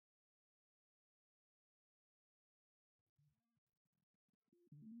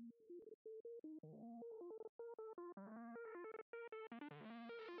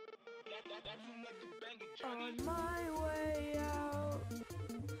On my way out,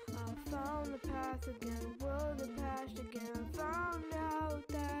 I found the path again, will the past again. Found out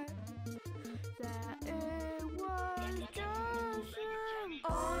that it was just him.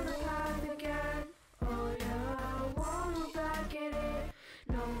 On the path again, oh yeah, I won't look back at it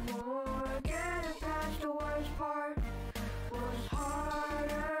no more. Getting past the worst part was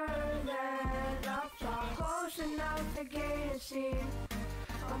harder than I thought. Close enough to gain a seat,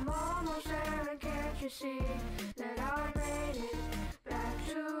 I'm almost there, and can't you see that I made it back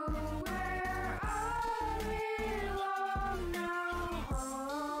to where I belong now?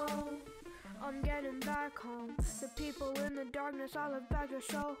 I'm getting back home. The people in the darkness I left back for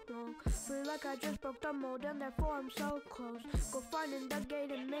so long. Feel like I just broke the mold and therefore I'm so close. Go finding the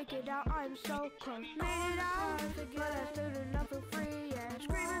gate and make it out, I'm so close. Made it out, but I still do not feel free, yeah.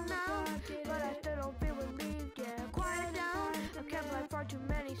 Screaming out, but I still don't feel relieved, yeah. Quiet down, I've kept like far too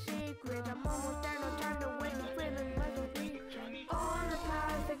many secrets. I'm almost there, no time to wait, no feeling like a week. On the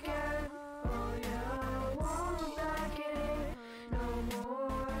path again, oh yeah, I won't look back at it no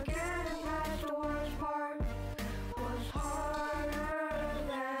more. Getting past the worst part was harder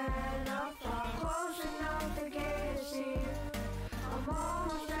than I thought. Close enough to get a seat, I'm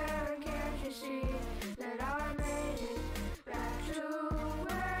almost there, and can't you see that I made it back to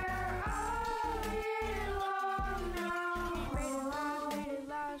where I belong now? Made it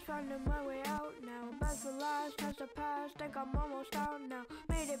last, finding my way out now. Best for last, past the past, think I'm almost out now.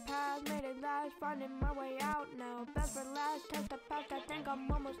 Made it past, made it last, finding my way out now. Best for last, test the past, I think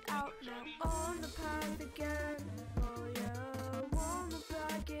I'm almost out now. On the path again, oh yeah, won't look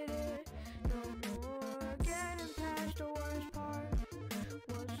back at it no more. Getting past the worst part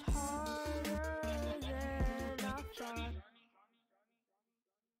was harder than I thought.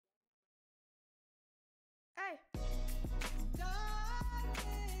 Hey! Darling,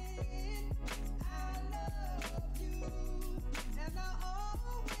 I love you, and I'll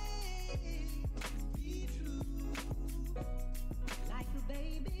always be true. Like a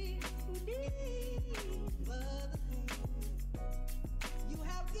baby who needs motherhood, you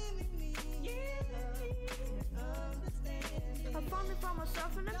have given me love and understanding. I finally found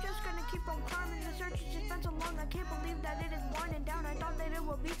myself and I'm just gonna keep on climbing. The search has just been so long, I can't believe that it is winding down. I thought that it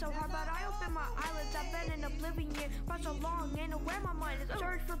would be so hard, but I opened my eyelids. I've been in oblivion for so long, ain't aware my mind is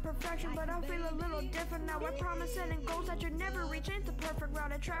search for perfection, but I feel a little different now. I promise setting goals that you never reach ain't the perfect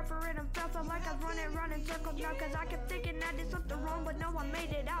route. I tried for it and felt like I was running around in circles now, cause I kept thinking I did something wrong, but no, I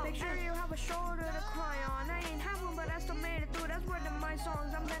made it out. Make sure you have a shoulder to cry on. I ain't have one, but I still made it through. That's word of my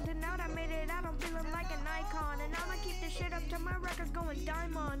songs. I'm venting out, I made it out. I'm feeling like an icon, and I'ma keep this shit up till my record's going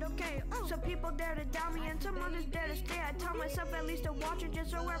diamond. Okay, some people dare to doubt me, and some others dare to stay. I tell myself at least to watch it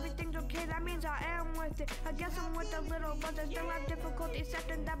just so everything's okay. That means I am worth it. I guess I'm worth a little, but I still have difficulty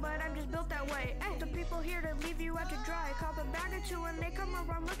accepting that, but I'm just built that way. Hey, the people here to leave you out to dry. Cop a bag or two and they come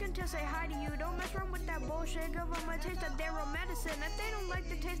around looking to say hi to you. Don't mess around with that bullshit. Give them a taste of their own medicine. If they don't like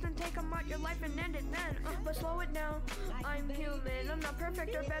the taste, then take them out your life and end it then. But slow it down, I'm human. I'm not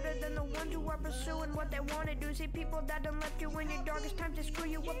perfect or better than the ones who are pursuing what they want to do. See people that done left you in your darkest times to screw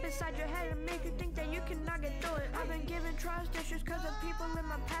you up inside your head and make you think that you cannot get through it. I've been given trust issues cause of people in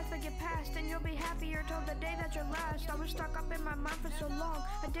my past, but get past and you'll be happier till the day that you're last. I was stuck up in my mind for so long,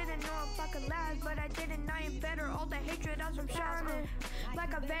 I didn't know if I could last, but I didn't. I am better. All the hatred as I'm shining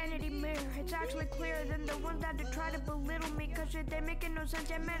like a vanity mirror. It's actually clearer than the ones that try to belittle me, cause shit, they making no sense.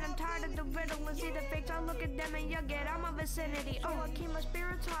 Yeah man, I'm tired of the riddle and see the fakes. I look at them and you get out my vicinity. Oh, I keep my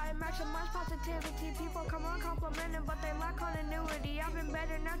spirits high, maximize positivity. People come on complimenting, but they lack continuity. I've been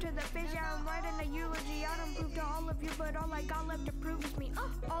better now to the face, yeah I'm writing a eulogy. I don't prove to all of you, but all I got left to prove is me.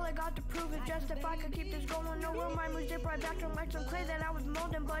 All I got to prove is just if I could keep this going. No will mine was dip right back to like some clay that I was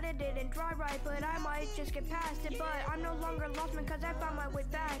molding, but it didn't dry right. But I might just get past it, but I'm no longer lost man, cause I found my way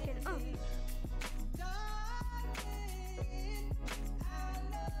back. And